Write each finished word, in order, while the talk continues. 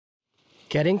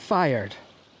Getting fired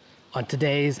on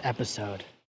today's episode.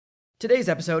 Today's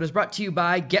episode is brought to you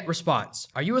by GetResponse.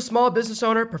 Are you a small business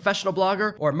owner, professional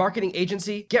blogger, or marketing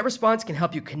agency? GetResponse can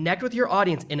help you connect with your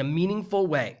audience in a meaningful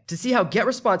way. To see how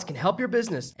GetResponse can help your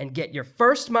business and get your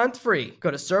first month free,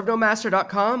 go to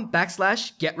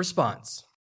servenomaster.com/GetResponse.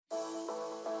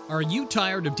 Are you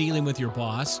tired of dealing with your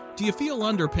boss? Do you feel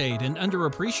underpaid and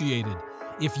underappreciated?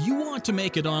 If you want to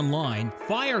make it online,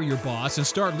 fire your boss and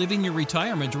start living your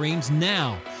retirement dreams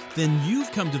now, then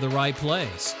you've come to the right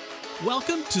place.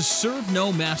 Welcome to Serve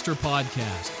No Master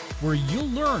Podcast, where you'll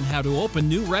learn how to open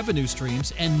new revenue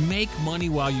streams and make money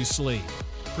while you sleep.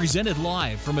 Presented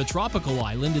live from a tropical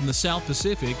island in the South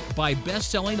Pacific by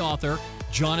best-selling author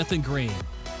Jonathan Green.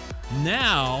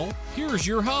 Now, here's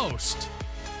your host.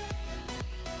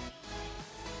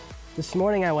 This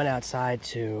morning I went outside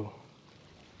to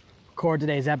record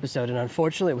today's episode, and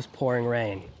unfortunately it was pouring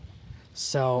rain.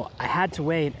 So I had to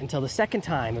wait until the second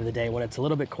time of the day when it's a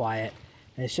little bit quiet,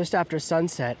 and it's just after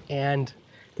sunset, and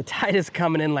the tide is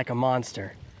coming in like a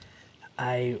monster.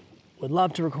 I would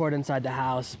love to record inside the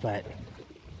house, but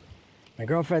my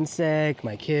girlfriend's sick,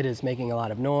 my kid is making a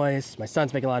lot of noise, my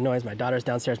son's making a lot of noise, my daughter's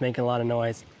downstairs making a lot of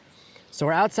noise. So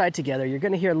we're outside together. You're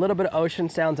gonna hear a little bit of ocean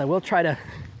sounds. I will try to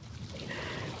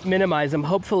minimize them.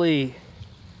 Hopefully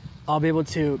I'll be able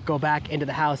to go back into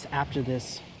the house after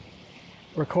this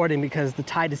recording because the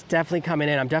tide is definitely coming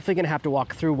in. I'm definitely gonna have to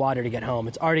walk through water to get home.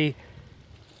 It's already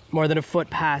more than a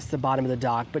foot past the bottom of the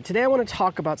dock. But today I wanna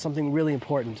talk about something really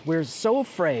important. We're so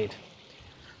afraid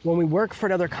when we work for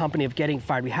another company of getting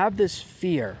fired. We have this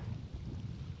fear.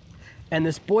 And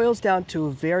this boils down to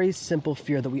a very simple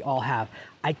fear that we all have.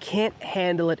 I can't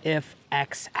handle it if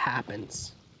X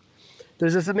happens.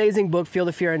 There's this amazing book, Feel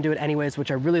the Fear and Do It Anyways, which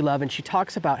I really love, and she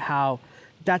talks about how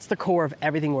that's the core of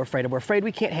everything we're afraid of. We're afraid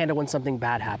we can't handle when something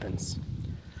bad happens.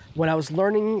 When I was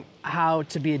learning how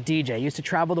to be a DJ, I used to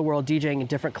travel the world DJing in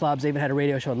different clubs. I even had a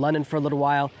radio show in London for a little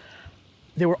while.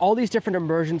 There were all these different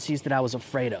emergencies that I was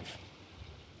afraid of.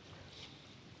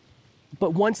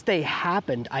 But once they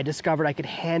happened, I discovered I could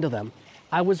handle them.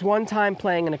 I was one time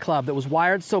playing in a club that was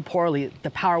wired so poorly, the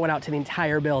power went out to the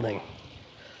entire building.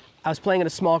 I was playing at a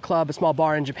small club, a small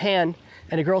bar in Japan,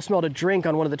 and a girl smelled a drink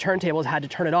on one of the turntables, had to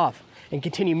turn it off and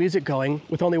continue music going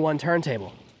with only one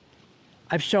turntable.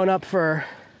 I've shown up for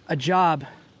a job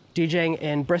DJing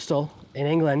in Bristol, in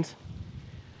England,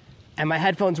 and my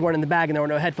headphones weren't in the bag and there were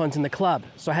no headphones in the club.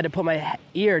 So I had to put my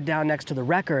ear down next to the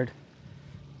record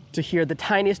to hear the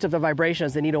tiniest of the vibrations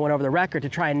as the needle went over the record to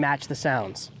try and match the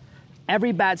sounds.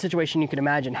 Every bad situation you could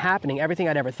imagine happening, everything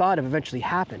I'd ever thought of eventually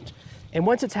happened. And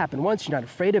once it's happened once, you're not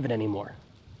afraid of it anymore.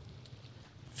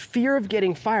 Fear of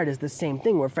getting fired is the same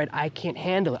thing. We're afraid I can't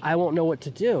handle it. I won't know what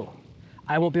to do.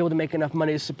 I won't be able to make enough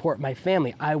money to support my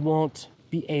family. I won't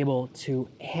be able to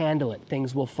handle it.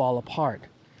 Things will fall apart.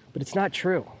 But it's not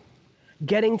true.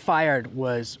 Getting fired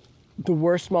was the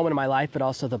worst moment of my life, but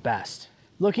also the best.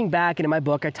 Looking back, and in my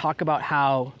book, I talk about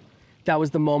how that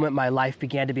was the moment my life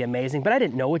began to be amazing, but I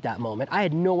didn't know at that moment. I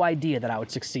had no idea that I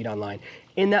would succeed online.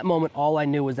 In that moment, all I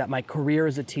knew was that my career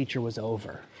as a teacher was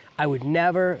over. I would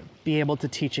never be able to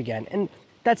teach again. And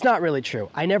that's not really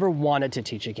true. I never wanted to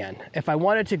teach again. If I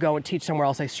wanted to go and teach somewhere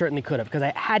else, I certainly could have, because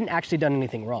I hadn't actually done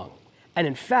anything wrong. And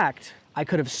in fact, I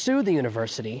could have sued the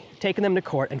university, taken them to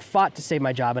court, and fought to save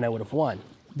my job, and I would have won.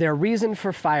 Their reason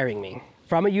for firing me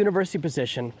from a university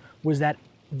position was that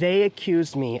they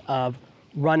accused me of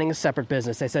running a separate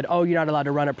business. They said, oh, you're not allowed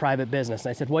to run a private business.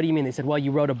 And I said, what do you mean? They said, well,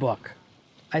 you wrote a book.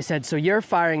 I said, so you're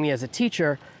firing me as a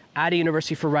teacher at a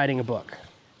university for writing a book.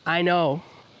 I know,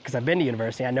 because I've been to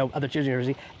university, I know other teachers at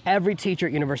university, every teacher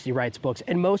at university writes books,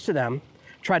 and most of them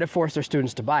try to force their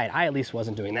students to buy it. I at least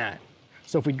wasn't doing that.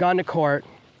 So if we'd gone to court,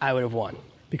 I would have won,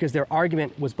 because their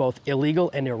argument was both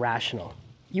illegal and irrational.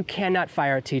 You cannot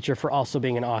fire a teacher for also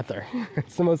being an author.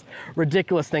 It's the most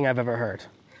ridiculous thing I've ever heard.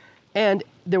 And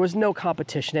there was no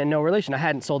competition and no relation. I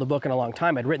hadn't sold a book in a long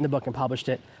time. I'd written the book and published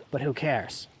it, but who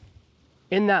cares?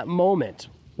 In that moment,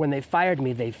 when they fired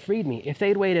me, they freed me. If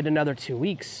they'd waited another 2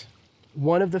 weeks,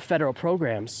 one of the federal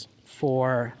programs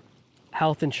for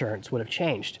health insurance would have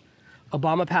changed.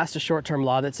 Obama passed a short-term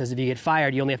law that says if you get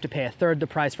fired, you only have to pay a third the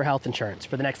price for health insurance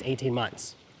for the next 18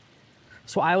 months.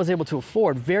 So I was able to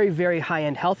afford very, very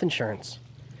high-end health insurance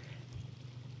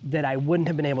that I wouldn't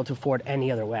have been able to afford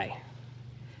any other way.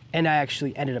 And I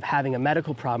actually ended up having a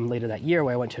medical problem later that year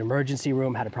where I went to an emergency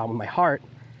room, had a problem with my heart,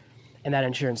 and that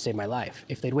insurance saved my life.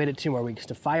 If they'd waited 2 more weeks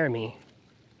to fire me,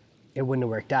 it wouldn't have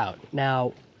worked out.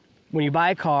 Now, when you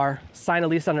buy a car, sign a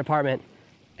lease on an apartment,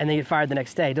 and then get fired the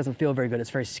next day, it doesn't feel very good. It's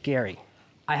very scary.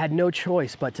 I had no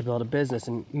choice but to build a business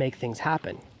and make things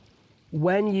happen.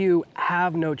 When you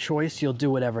have no choice, you'll do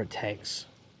whatever it takes.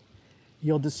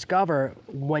 You'll discover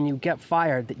when you get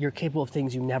fired that you're capable of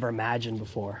things you never imagined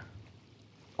before.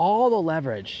 All the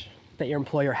leverage that your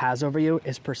employer has over you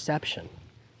is perception.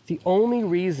 The only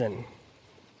reason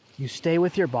you stay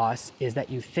with your boss is that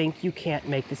you think you can't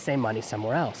make the same money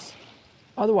somewhere else.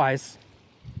 Otherwise,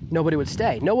 nobody would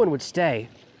stay. No one would stay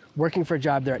working for a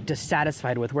job they're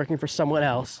dissatisfied with, working for someone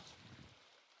else,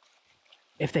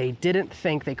 if they didn't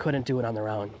think they couldn't do it on their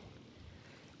own.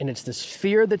 And it's this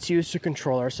fear that's used to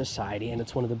control our society, and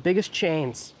it's one of the biggest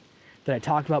chains that I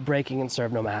talked about breaking in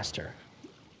Serve No Master.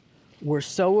 We're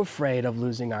so afraid of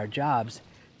losing our jobs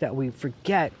that we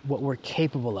forget what we're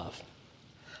capable of.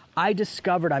 I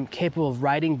discovered I'm capable of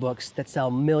writing books that sell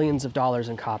millions of dollars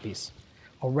in copies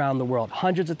around the world,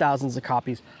 hundreds of thousands of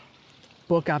copies,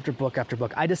 book after book after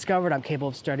book. I discovered I'm capable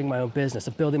of starting my own business,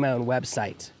 of building my own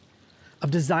website, of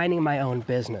designing my own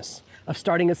business, of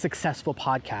starting a successful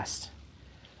podcast,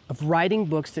 of writing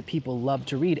books that people love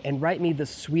to read and write me the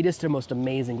sweetest and most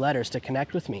amazing letters to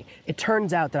connect with me. It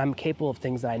turns out that I'm capable of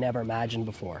things that I never imagined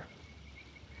before.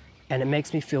 And it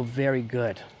makes me feel very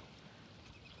good.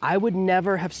 I would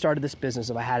never have started this business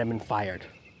if I hadn't been fired.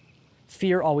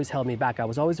 Fear always held me back. I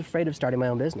was always afraid of starting my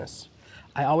own business.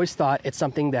 I always thought it's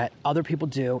something that other people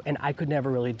do and I could never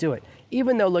really do it.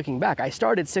 Even though looking back, I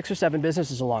started 6 or 7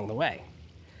 businesses along the way.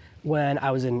 When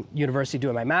I was in university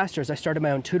doing my master's, I started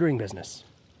my own tutoring business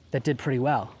that did pretty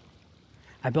well.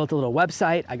 I built a little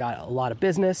website, I got a lot of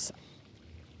business,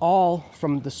 all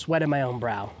from the sweat of my own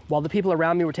brow. While the people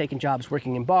around me were taking jobs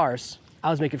working in bars, I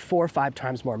was making 4 or 5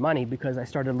 times more money because I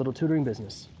started a little tutoring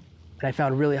business. And I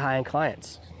found really high-end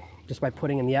clients just by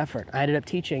putting in the effort. I ended up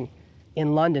teaching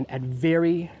in London at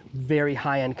very, very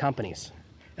high-end companies.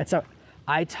 And so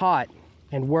I taught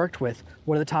and worked with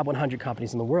one of the top 100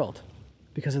 companies in the world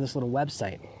because of this little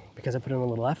website, because I put in a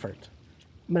little effort.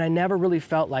 But I never really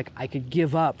felt like I could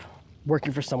give up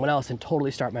working for someone else and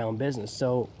totally start my own business.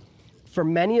 So for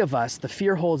many of us, the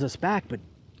fear holds us back, but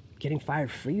getting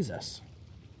fired frees us.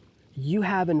 You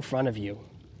have in front of you,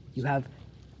 you have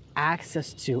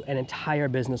access to an entire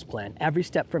business plan, every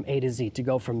step from A to Z to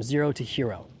go from 0 to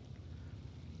hero.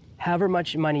 However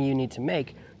much money you need to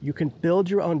make, you can build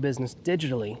your own business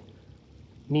digitally,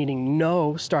 needing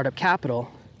no startup capital,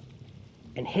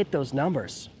 and hit those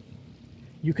numbers.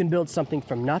 You can build something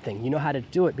from nothing. You know how to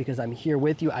do it because I'm here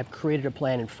with you. I've created a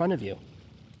plan in front of you.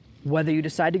 Whether you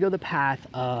decide to go the path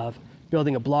of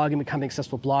building a blog and becoming a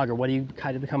successful blogger, whether you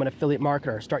kind of become an affiliate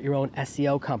marketer, start your own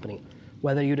SEO company,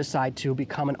 whether you decide to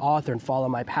become an author and follow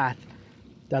my path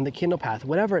down the Kindle path,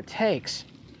 whatever it takes,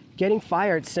 getting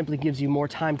fired simply gives you more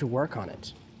time to work on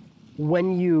it.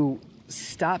 When you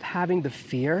stop having the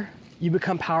fear, you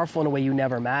become powerful in a way you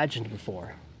never imagined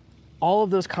before. All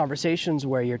of those conversations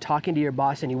where you're talking to your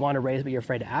boss and you want to raise but you're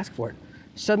afraid to ask for it,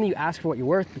 suddenly you ask for what you're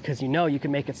worth because you know you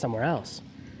can make it somewhere else.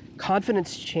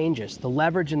 Confidence changes, the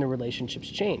leverage in the relationships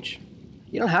change.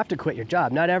 You don't have to quit your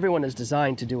job. Not everyone is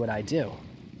designed to do what I do.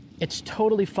 It's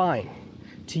totally fine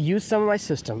to use some of my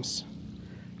systems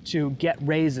to get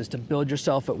raises, to build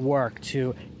yourself at work,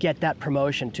 to get that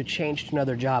promotion, to change to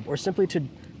another job, or simply to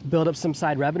build up some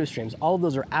side revenue streams. All of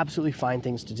those are absolutely fine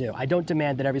things to do. I don't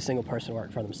demand that every single person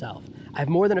work for themselves. I have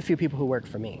more than a few people who work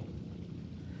for me.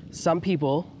 Some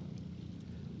people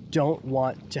don't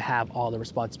want to have all the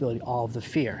responsibility, all of the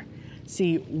fear.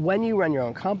 See, when you run your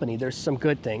own company, there's some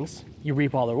good things. You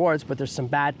reap all the rewards, but there's some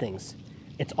bad things.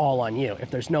 It's all on you. If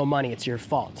there's no money, it's your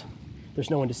fault. There's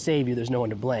no one to save you, there's no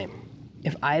one to blame.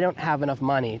 If I don't have enough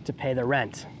money to pay the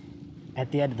rent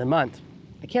at the end of the month,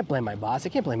 I can't blame my boss, I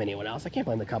can't blame anyone else, I can't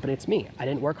blame the company, it's me. I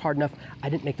didn't work hard enough, I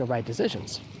didn't make the right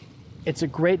decisions. It's a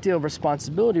great deal of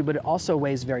responsibility, but it also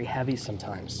weighs very heavy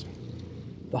sometimes.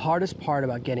 The hardest part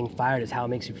about getting fired is how it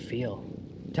makes you feel.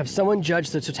 To have someone judge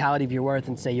the totality of your worth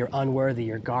and say you're unworthy,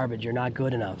 you're garbage, you're not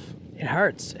good enough. It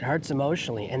hurts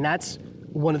emotionally, and that's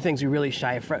one of the things we really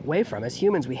shy away from. As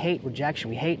humans, we hate rejection,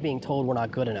 we hate being told we're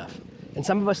not good enough. And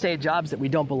some of us stay at jobs that we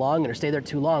don't belong in or stay there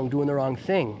too long doing the wrong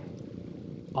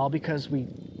thing, all because we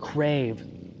crave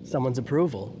someone's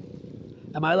approval.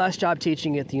 At my last job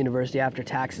teaching at the university after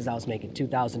taxes, I was making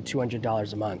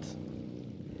 $2,200 a month.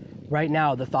 Right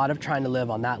now, the thought of trying to live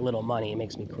on that little money, it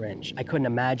makes me cringe. I couldn't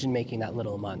imagine making that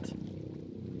little a month.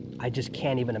 I just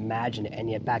can't even imagine it, and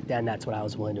yet back then, that's what I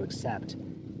was willing to accept.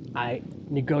 I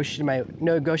negotiated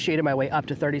my way up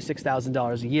to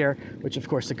 $36,000 a year, which of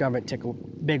course the government took a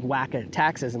big whack at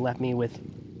taxes and left me with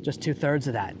just 2/3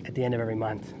 of that at the end of every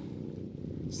month.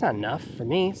 It's not enough for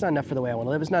me, it's not enough for the way I want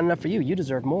to live, it's not enough for you. You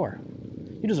deserve more.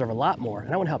 You deserve a lot more,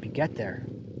 and I want to help you get there.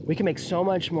 We can make so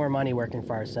much more money working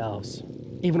for ourselves,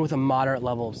 even with a moderate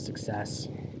level of success.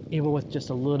 even with just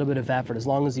a little bit of effort, as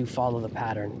long as you follow the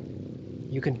pattern,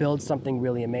 you can build something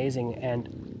really amazing.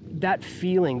 And that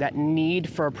feeling, that need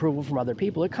for approval from other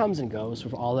people, it comes and goes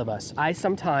for all of us. I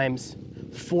sometimes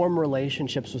form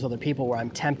relationships with other people where I'm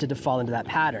tempted to fall into that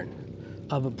pattern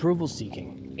of approval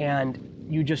seeking. And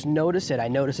you just notice it. I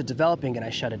notice it developing and I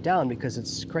shut it down because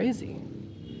it's crazy.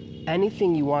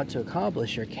 Anything you want to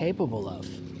accomplish, you're capable of.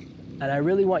 And I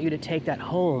really want you to take that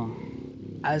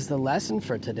home as the lesson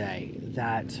for today,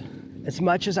 that as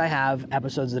much as I have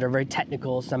episodes that are very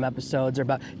technical, some episodes are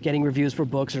about getting reviews for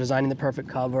books or designing the perfect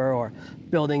cover or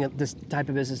building this type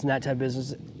of business and that type of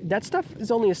business, that stuff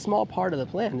is only a small part of the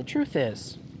plan. The truth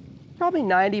is, probably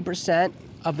 90%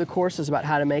 of the courses about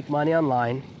how to make money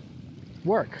online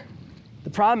work.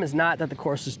 The problem is not that the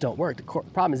courses don't work. The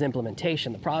problem is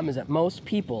implementation. The problem is that most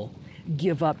people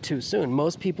give up too soon.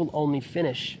 Most people only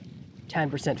finish 10%,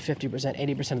 50%,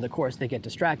 80% of the course. They get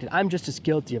distracted. I'm just as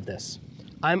guilty of this.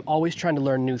 I'm always trying to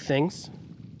learn new things.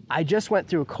 I just went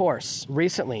through a course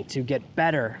recently to get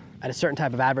better at a certain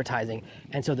type of advertising.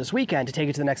 And so this weekend, to take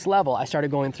it to the next level, I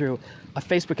started going through a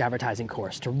Facebook advertising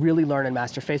course to really learn and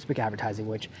master Facebook advertising,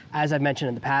 which, as I've mentioned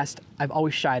in the past, I've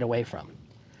always shied away from.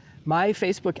 My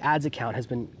Facebook ads account has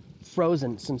been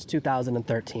frozen since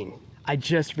 2013. I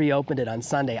just reopened it on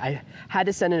Sunday. I had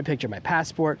to send in a picture of my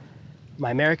passport, my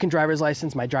American driver's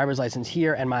license, my driver's license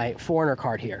here, and my foreigner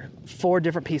card here. 4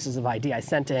 different pieces of ID I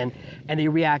sent in, and they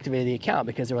reactivated the account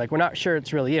because they were like, we're not sure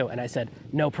it's really you. And I said,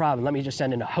 no problem, let me just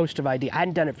send in a host of ID. I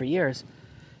hadn't done it for years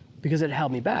because it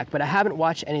held me back, but I haven't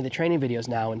watched any of the training videos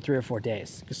now in 3 or 4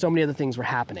 days because so many other things were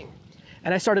happening.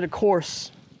 And I started a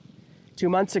course 2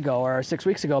 months ago or 6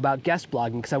 weeks ago about guest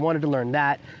blogging because I wanted to learn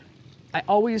that. I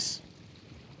always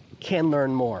can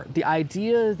learn more. The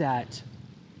idea that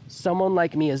someone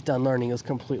like me is done learning is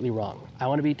completely wrong. I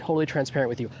want to be totally transparent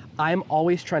with you. I'm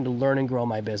always trying to learn and grow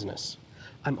my business.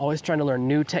 I'm always trying to learn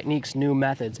new techniques, new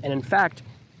methods. And in fact,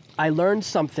 I learned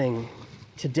something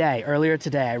today, earlier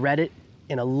today. I read it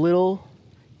in a little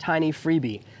tiny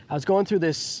freebie. I was going through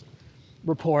this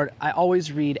report. I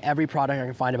always read every product I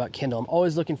can find about Kindle. I'm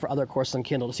always looking for other courses on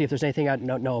Kindle to see if there's anything I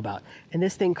don't know about. And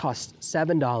this thing costs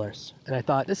 $7. And I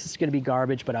thought, this is going to be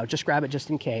garbage, but I'll just grab it just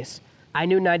in case. I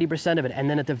knew 90% of it. And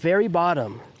then at the very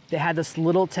bottom, they had this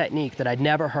little technique that I'd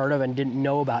never heard of and didn't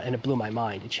know about, and it blew my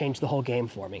mind. It changed the whole game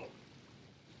for me.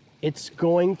 It's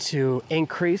going to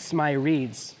increase my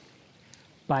reads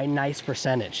by a nice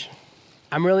percentage.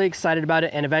 I'm really excited about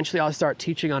it, and eventually I'll start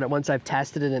teaching on it once I've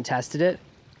tested it.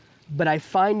 But I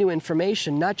find new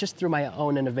information, not just through my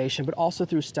own innovation, but also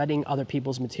through studying other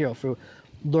people's material, through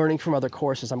learning from other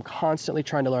courses. I'm constantly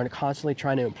trying to learn, constantly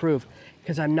trying to improve,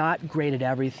 because I'm not great at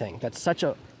everything. That's such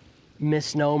a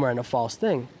misnomer and a false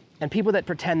thing. And people that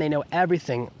pretend they know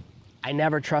everything, I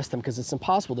never trust them because it's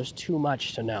impossible. There's too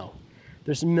much to know.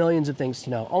 There's millions of things to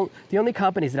know. The only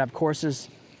companies that have courses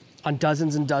on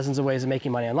dozens and dozens of ways of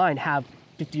making money online have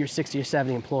 50 or 60 or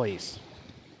 70 employees.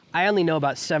 I only know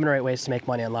about 7 or 8 ways to make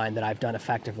money online that I've done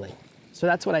effectively. So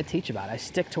that's what I teach about. I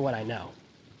stick to what I know.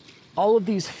 All of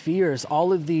these fears,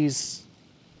 all of these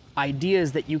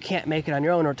ideas that you can't make it on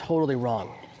your own are totally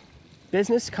wrong.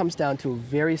 Business comes down to a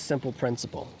very simple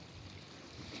principle.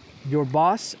 Your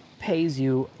boss pays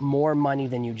you more money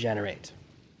than you generate.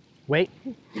 Wait,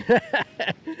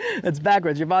 that's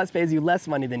backwards. Your boss pays you less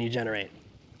money than you generate.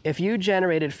 If you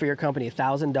generated for your company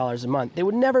 $1,000 a month, they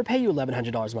would never pay you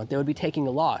 $1,100 a month. They would be taking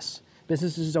a loss.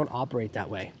 Businesses don't operate that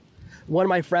way. One of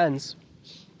my friends,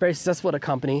 very successful at a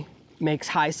company, makes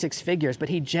high 6 figures, but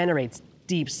he generates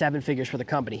deep 7 figures for the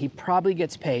company. He probably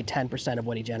gets paid 10% of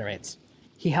what he generates.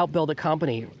 He helped build a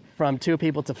company from 2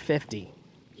 people to 50.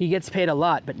 He gets paid a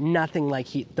lot, but nothing like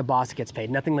the boss gets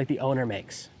paid, nothing like the owner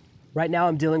makes. Right now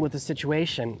I'm dealing with a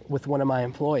situation with one of my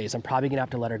employees. I'm probably gonna have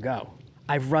to let her go.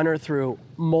 I've run her through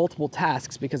multiple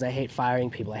tasks because I hate firing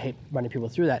people. I hate running people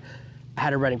through that. I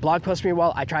had her writing blog posts for me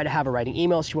while I tried to have her writing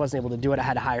emails. She wasn't able to do it. I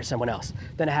had to hire someone else.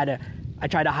 Then I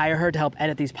tried to hire her to help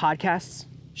edit these podcasts.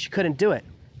 She couldn't do it.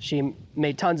 She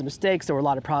made tons of mistakes. There were a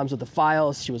lot of problems with the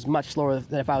files. She was much slower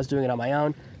than if I was doing it on my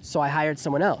own. So I hired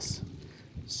someone else.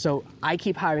 So I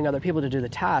keep hiring other people to do the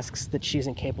tasks that she's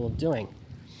incapable of doing.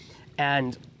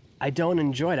 And I don't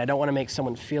enjoy it. I don't want to make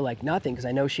someone feel like nothing because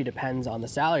I know she depends on the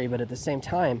salary, but at the same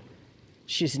time,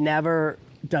 she's never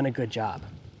done a good job.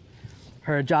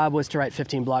 Her job was to write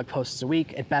 15 blog posts a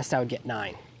week. At best, I would get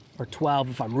 9 or 12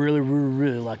 if I'm really, really,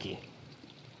 really lucky.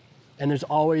 And there's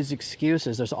always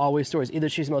excuses. There's always stories. Either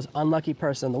she's the most unlucky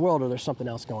person in the world or there's something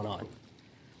else going on.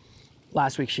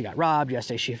 Last week, she got robbed.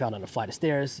 Yesterday, she fell down a flight of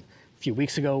stairs. A few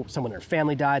weeks ago, someone in her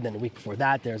family died. Then a week before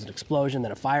that, there's an explosion,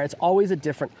 then a fire. It's always a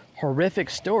different horrific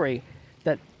story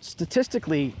that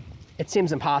statistically It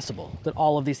seems impossible that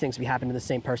all of these things be happening to the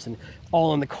same person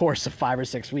all in the course of 5 or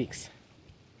 6 weeks.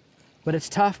 But it's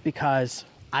tough because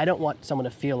I don't want someone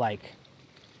to feel like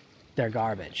they're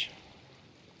garbage.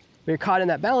 But you're caught in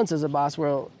that balance as a boss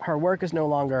where her work is no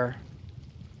longer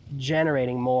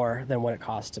generating more than what it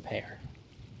costs to pay her.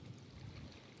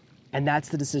 And that's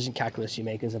the decision calculus you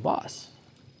make as a boss.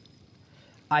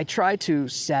 I try to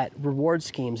set reward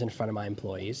schemes in front of my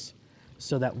employees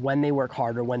so that when they work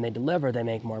harder, when they deliver, they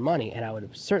make more money. And I would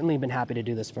have certainly been happy to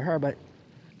do this for her, but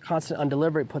constant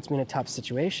undelivery puts me in a tough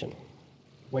situation.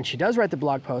 When she does write the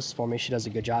blog posts for me, she does a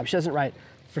good job. She doesn't write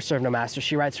for Serve No Master.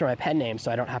 She writes for my pen name,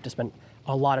 so I don't have to spend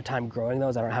a lot of time growing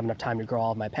those. I don't have enough time to grow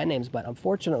all of my pen names, but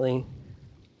unfortunately,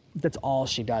 that's all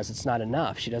she does. It's not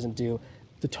enough. She doesn't do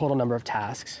the total number of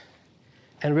tasks.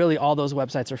 And really, all those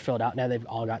websites are filled out now. They've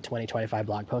all got 20, 25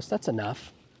 blog posts. That's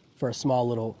enough for a small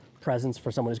little presence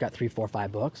for someone who's got 3, 4,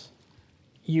 5 books.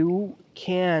 You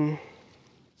can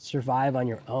survive on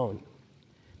your own.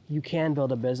 You can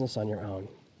build a business on your own.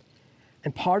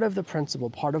 And part of the principle,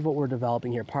 part of what we're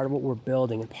developing here, part of what we're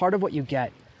building, and part of what you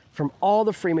get from all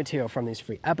the free material, from these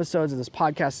free episodes of this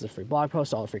podcast, the free blog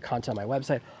posts, all the free content on my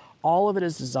website, all of it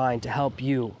is designed to help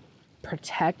you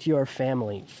protect your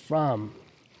family from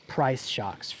price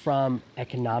shocks, from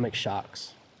economic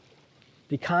shocks.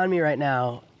 The economy right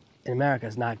now in America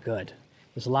is not good.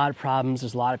 There's a lot of problems.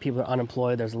 There's a lot of people that are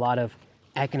unemployed. There's a lot of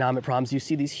economic problems. You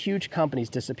see these huge companies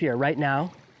disappear right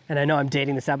now. And I know I'm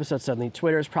dating this episode suddenly.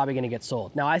 Twitter is probably going to get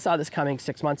sold. Now, I saw this coming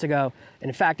 6 months ago. And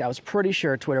in fact, I was pretty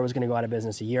sure Twitter was going to go out of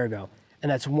business a year ago.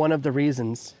 And that's one of the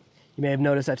reasons, you may have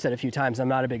noticed I've said a few times, I'm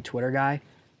not a big Twitter guy.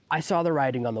 I saw the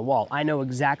writing on the wall. I know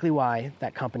exactly why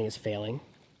that company is failing.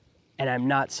 And I'm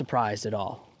not surprised at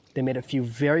all. They made a few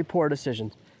very poor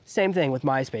decisions. Same thing with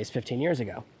MySpace 15 years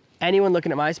ago. Anyone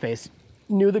looking at MySpace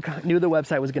knew the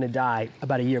website was going to die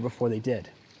about a year before they did.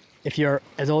 If you're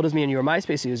as old as me and you're a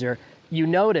MySpace user, you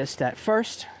noticed that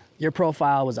first your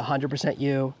profile was 100%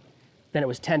 you, then it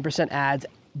was 10% ads.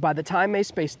 By the time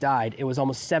MySpace died, it was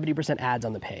almost 70% ads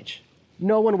on the page.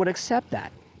 No one would accept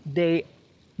that. They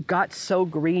got so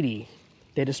greedy,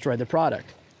 they destroyed the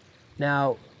product.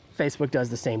 Now, Facebook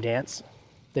does the same dance.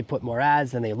 They put more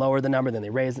ads, then they lower the number, then they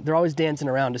raise it. They're always dancing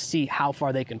around to see how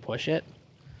far they can push it.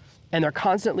 And they're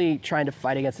constantly trying to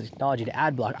fight against the technology to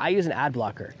ad block. I use an ad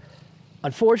blocker.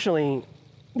 Unfortunately,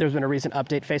 there's been a recent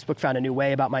update. Facebook found a new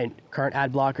way about my current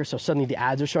ad blocker, so suddenly the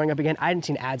ads are showing up again. I hadn't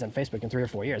seen ads on Facebook in 3 or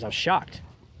 4 years. I was shocked.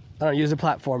 I don't use the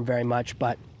platform very much,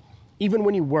 but even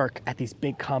when you work at these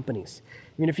big companies,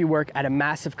 even if you work at a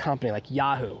massive company like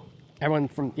Yahoo, everyone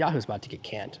from Yahoo is about to get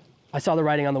canned. I saw the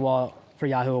writing on the wall for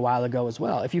Yahoo a while ago as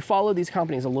well. If you follow these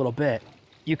companies a little bit,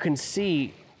 you can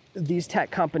see these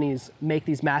tech companies make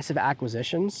these massive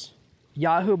acquisitions.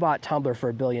 Yahoo bought Tumblr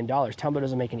for $1 billion. Tumblr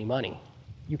doesn't make any money.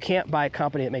 You can't buy a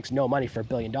company that makes no money for $1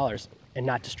 billion and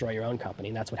not destroy your own company,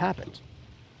 and that's what happened.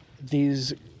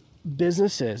 These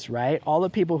businesses, right? All the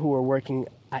people who were working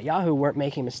at Yahoo weren't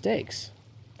making mistakes.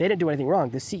 They didn't do anything wrong.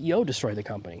 The CEO destroyed the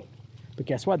company. But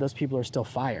guess what? Those people are still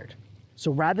fired.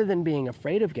 So rather than being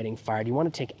afraid of getting fired, you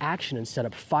want to take action and set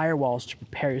up firewalls to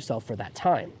prepare yourself for that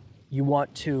time. You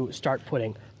want to start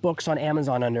putting books on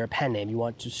Amazon under a pen name. You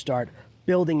want to start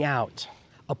building out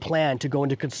a plan to go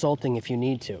into consulting if you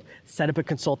need to. Set up a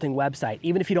consulting website.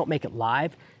 Even if you don't make it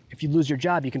live, if you lose your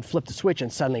job, you can flip the switch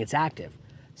and suddenly it's active.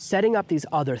 Setting up these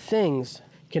other things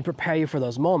can prepare you for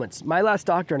those moments. My last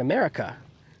doctor in America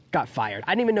got fired.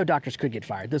 I didn't even know doctors could get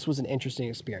fired. This was an interesting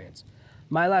experience.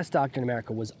 My last doctor in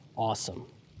America was awesome.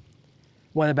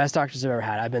 One of the best doctors I've ever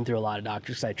had. I've been through a lot of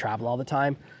doctors because I travel all the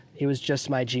time. He was just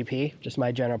my GP, just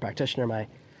my general practitioner, my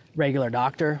regular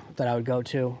doctor that I would go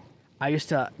to. I used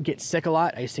to get sick a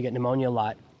lot. I used to get pneumonia a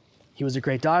lot. He was a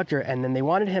great doctor, and then they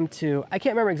wanted him to, I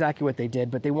can't remember exactly what they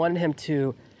did, but they wanted him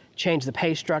to change the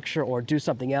pay structure or do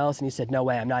something else, and he said, no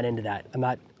way, I'm not into that. I'm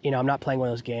not playing one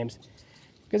of those games.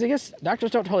 Because I guess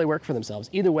doctors don't totally work for themselves.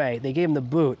 Either way, they gave him the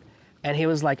boot, and he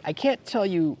was like, I can't tell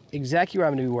you exactly where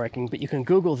I'm going to be working, but you can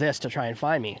Google this to try and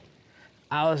find me.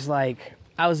 I was like,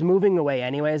 I was moving away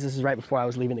anyways. This is right before I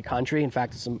was leaving the country. In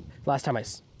fact, last time I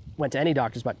went to any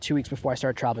doctors, about 2 weeks before I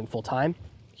started traveling full time.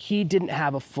 He didn't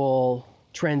have a full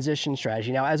transition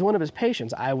strategy. Now, as one of his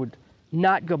patients, I would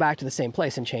not go back to the same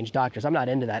place and change doctors. I'm not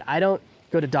into that. I don't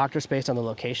go to doctors based on the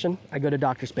location. I go to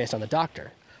doctors based on the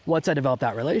doctor. Once I develop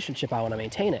that relationship, I want to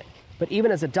maintain it. But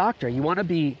even as a doctor, you want to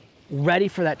be ready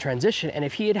for that transition. And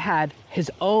if he had had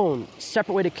his own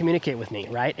separate way to communicate with me,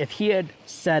 right? If he had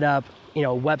set up, a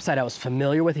website I was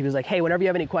familiar with, he was like, hey, whenever you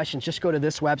have any questions, just go to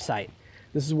this website.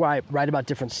 This is where I write about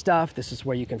different stuff. This is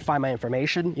where you can find my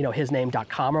information,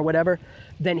 hisname.com or whatever.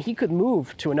 Then he could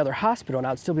move to another hospital and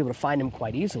I would still be able to find him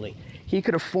quite easily. He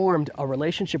could have formed a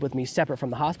relationship with me separate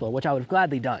from the hospital, which I would have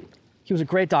gladly done. He was a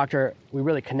great doctor. We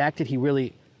really connected. He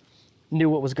really knew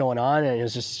what was going on, and he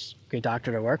was just a great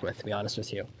doctor to work with, to be honest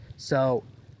with you. So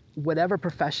whatever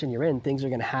profession you're in, things are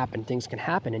going to happen. Things can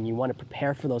happen, and you want to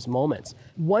prepare for those moments.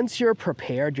 Once you're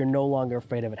prepared, you're no longer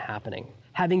afraid of it happening.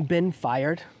 Having been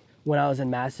fired when I was in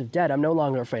massive debt, I'm no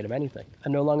longer afraid of anything.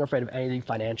 I'm no longer afraid of anything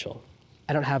financial.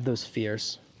 I don't have those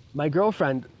fears. My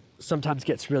girlfriend sometimes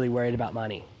gets really worried about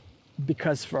money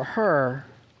because for her,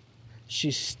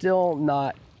 she's still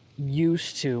not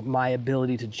used to my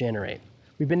ability to generate.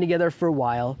 We've been together for a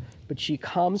while, but she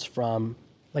comes from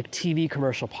like TV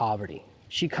commercial poverty.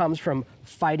 She comes from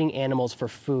fighting animals for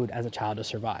food as a child to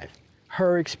survive.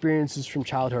 Her experiences from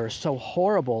childhood are so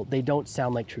horrible, they don't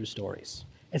sound like true stories.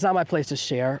 It's not my place to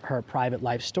share her private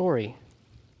life story,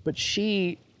 but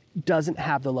she doesn't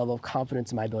have the level of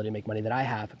confidence in my ability to make money that I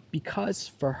have because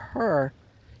for her,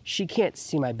 she can't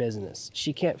see my business.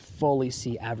 She can't fully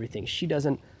see everything. She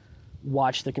doesn't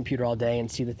watch the computer all day and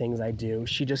see the things I do.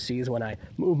 She just sees when I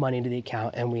move money into the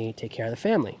account and we take care of the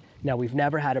family. Now, we've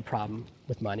never had a problem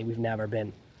with money. We've never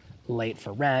been late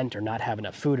for rent or not have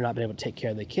enough food or not been able to take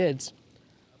care of the kids.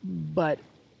 But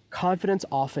confidence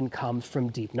often comes from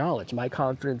deep knowledge. My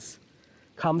confidence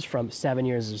comes from 7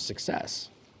 years of success.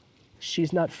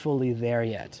 She's not fully there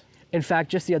yet. In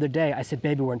fact, just the other day, I said,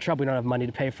 baby, we're in trouble. We don't have money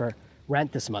to pay for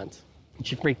rent this month. And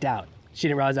she freaked out. She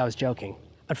didn't realize I was joking.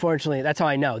 Unfortunately, that's how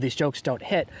I know these jokes don't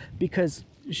hit because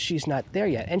she's not there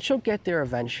yet. And she'll get there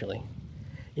eventually.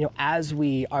 As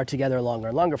we are together longer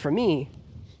and longer, for me,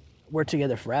 we're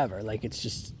together forever. Like, it's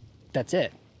just, that's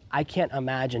it. I can't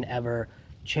imagine ever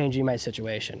changing my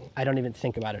situation. I don't even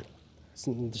think about it.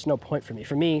 There's no point for me.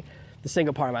 For me, the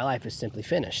single part of my life is simply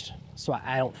finished. So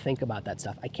I don't think about that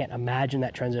stuff. I can't imagine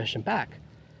that transition back.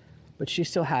 But she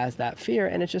still has that fear,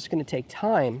 and it's just going to take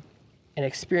time and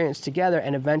experience together,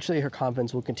 and eventually her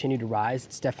confidence will continue to rise.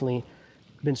 It's definitely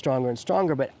been stronger and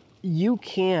stronger, but you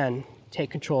can take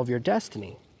control of your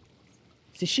destiny.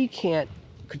 See, she can't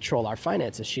control our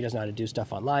finances. She doesn't know how to do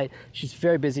stuff online. She's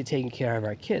very busy taking care of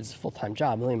our kids, full-time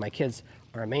job. I mean, my kids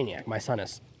are a maniac. My son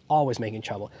is always making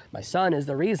trouble. My son is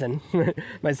the reason,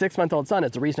 my 6-month-old son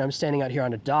is the reason I'm standing out here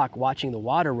on a dock watching the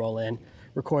water roll in,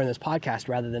 recording this podcast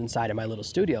rather than inside of my little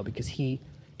studio because he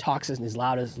talks as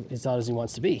loud as he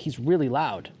wants to be. He's really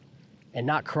loud and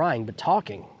not crying, but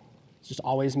talking. He's just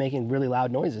always making really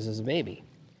loud noises as a baby.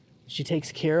 She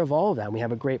takes care of all of that. We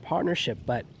have a great partnership,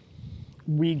 but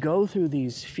we go through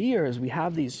these fears. We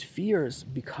have these fears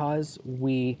because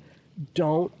we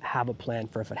don't have a plan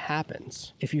for if it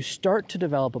happens. If you start to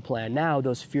develop a plan now,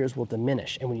 those fears will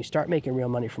diminish. And when you start making real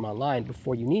money from online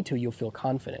before you need to, you'll feel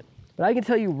confident. But I can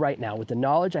tell you right now, with the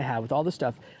knowledge I have, with all the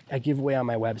stuff I give away on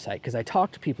my website, because I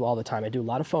talk to people all the time. I do a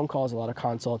lot of phone calls, a lot of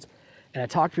consults, and I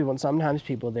talk to people, and sometimes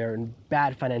people, they're in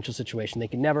bad financial situation. They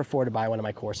can never afford to buy one of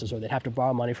my courses, or they'd have to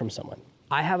borrow money from someone.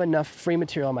 I have enough free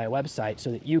material on my website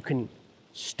so that you can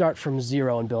start from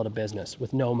zero and build a business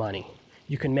with no money.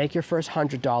 You can make your first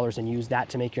 $100 and use that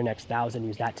to make your next 1,000,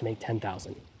 use that to make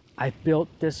 10,000. I've built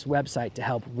this website to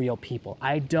help real people.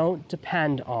 I don't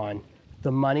depend on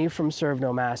the money from Serve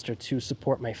No Master to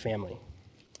support my family.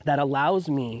 That allows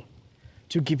me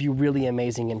to give you really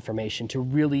amazing information, to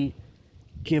really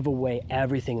give away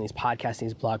everything in these podcasts,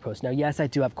 these blog posts. Now, yes, I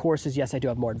do have courses. Yes, I do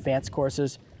have more advanced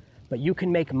courses, but you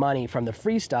can make money from the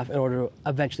free stuff in order to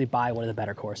eventually buy one of the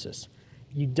better courses.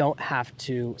 You don't have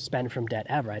to spend from debt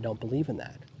ever. I don't believe in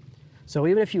that. So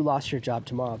even if you lost your job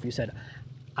tomorrow, if you said,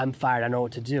 I'm fired, I don't know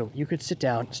what to do, you could sit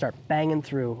down, start banging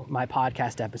through my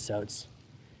podcast episodes,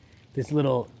 these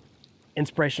little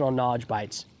inspirational knowledge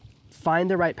bites, find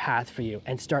the right path for you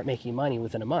and start making money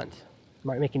within a month,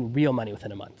 start making real money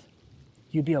within a month.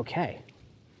 You'd be okay.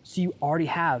 So you already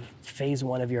have phase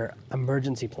 1 of your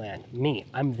emergency plan. Me,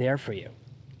 I'm there for you.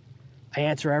 I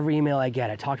answer every email I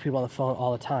get. I talk to people on the phone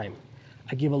all the time.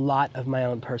 I give a lot of my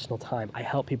own personal time. I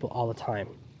help people all the time.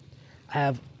 I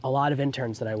have a lot of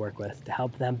interns that I work with to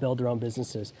help them build their own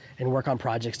businesses and work on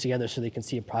projects together so they can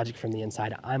see a project from the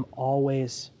inside. I'm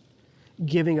always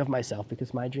giving of myself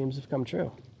because my dreams have come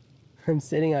true. I'm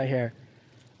sitting out here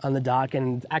on the dock,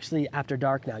 and actually after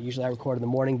dark now. Usually I record in the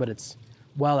morning, but it's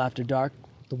well after dark.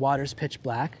 The water's pitch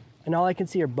black, and all I can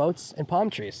see are boats and palm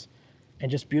trees and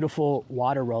just beautiful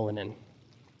water rolling in.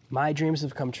 My dreams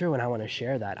have come true, and I want to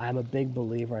share that. I'm a big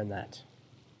believer in that.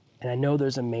 And I know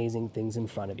there's amazing things in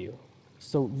front of you.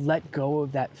 So let go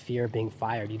of that fear of being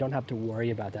fired. You don't have to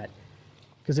worry about that.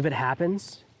 Because if it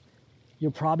happens,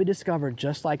 you'll probably discover,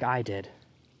 just like I did,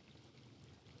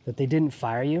 that they didn't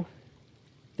fire you,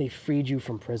 they freed you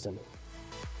from prison.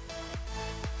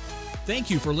 Thank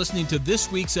you for listening to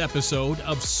this week's episode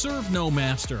of Serve No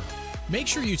Master. Make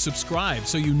sure you subscribe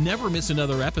so you never miss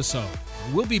another episode.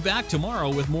 We'll be back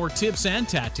tomorrow with more tips and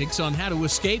tactics on how to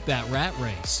escape that rat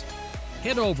race.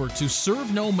 Head over to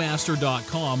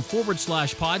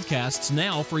servenomaster.com/podcasts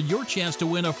now for your chance to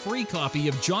win a free copy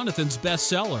of Jonathan's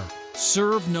bestseller,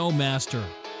 Serve No Master.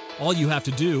 All you have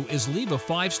to do is leave a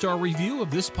 5-star review of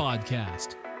this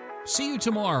podcast. See you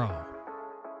tomorrow.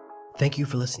 Thank you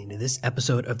for listening to this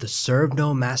episode of the Serve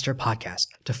No Master podcast.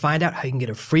 To find out how you can get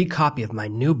a free copy of my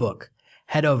new book,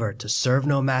 head over to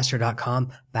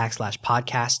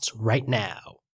servenomaster.com/podcasts right now.